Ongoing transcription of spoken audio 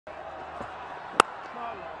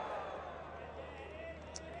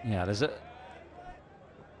Yeah, there's a...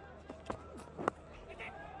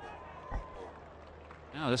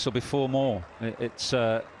 Now this will be 4 more. It's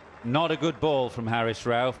not a good ball from Haris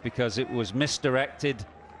Rauf because it was misdirected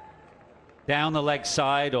down the leg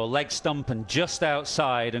side or leg stump and just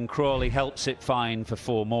outside, and Crawley helps it fine for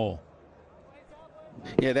 4 more.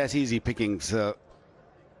 Yeah, that's easy pickings.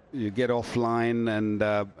 You get offline,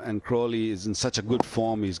 and Crawley is in such a good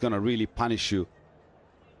form. He's going to really punish you.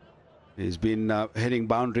 He's been hitting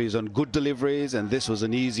boundaries on good deliveries, and this was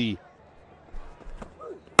an easy.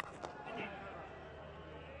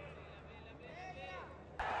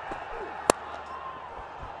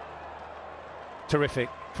 Terrific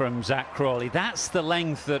from Zak Crawley. That's the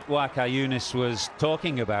length that Waqar Younis was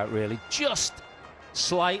talking about, really. Just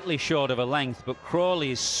slightly short of a length, but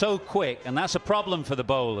Crawley is so quick, and that's a problem for the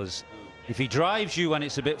bowlers. If he drives you when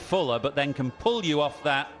it's a bit fuller, but then can pull you off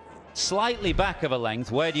that slightly back of a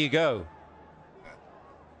length, where do you go?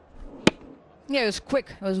 Yeah, it was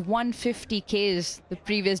quick. It was 150 Ks the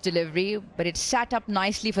previous delivery, but it sat up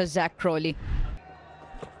nicely for Zak Crawley.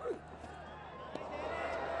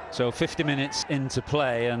 So 50 minutes into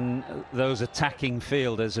play, and those attacking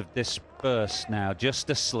fielders have dispersed now. Just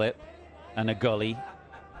a slip and a gully.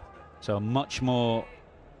 So much more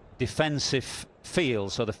defensive feel.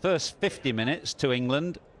 So the first 50 minutes to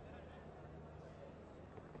England.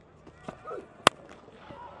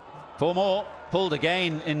 4 more. Pulled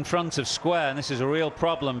again in front of square, and this is a real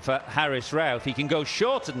problem for Haris Rauf. He can go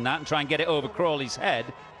shorter than that and try and get it over Crawley's head,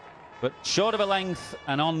 but short of a length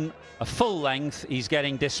and on a full length, he's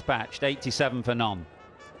getting dispatched. 87 for none.